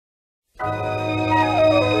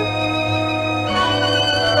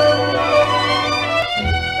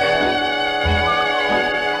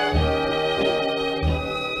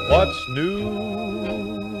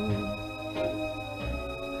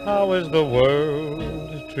How is the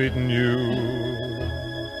world treating you?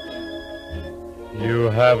 You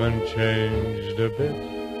haven't changed a bit.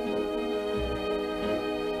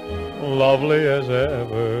 Lovely as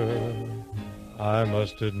ever, I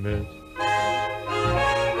must admit.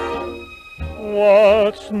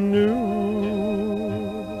 What's new?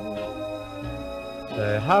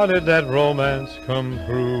 Say, how did that romance come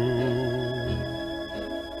through?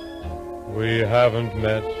 We haven't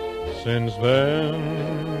met since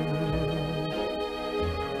then.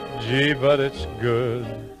 Gee, but it's good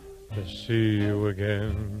to see you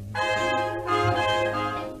again.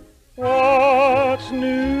 What's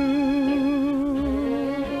new?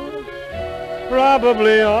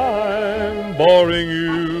 Probably I'm boring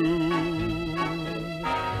you,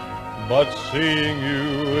 but seeing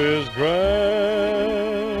you is grand.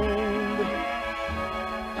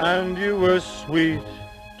 And you were sweet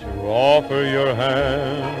to offer your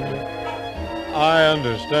hand. I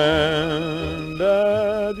understand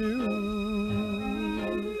that you.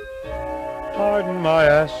 Pardon my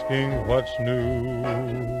asking what's new.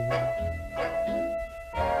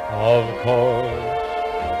 Of course,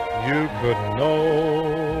 you couldn't know.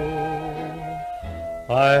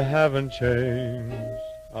 I haven't changed.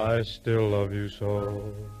 I still love you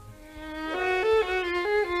so.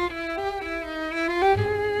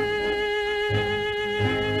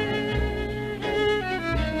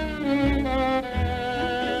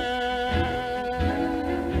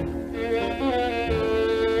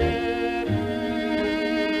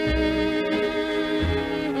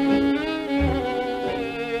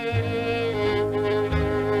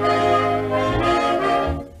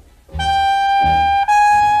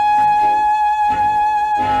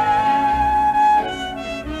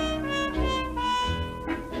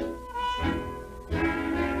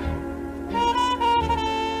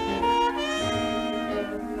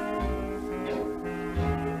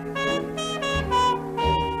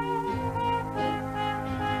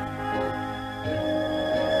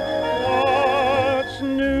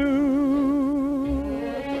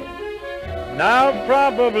 Now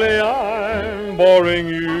probably I'm boring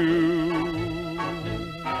you,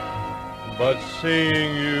 but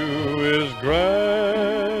seeing you is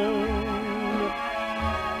grand.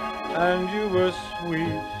 And you were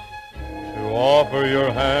sweet to offer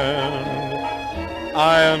your hand.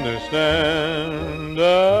 I understand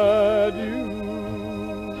that you.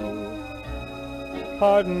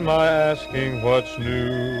 Pardon my asking what's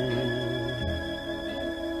new.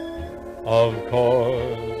 Of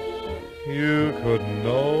course, you couldn't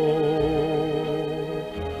know.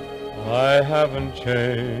 I haven't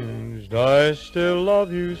changed. I still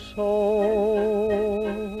love you so.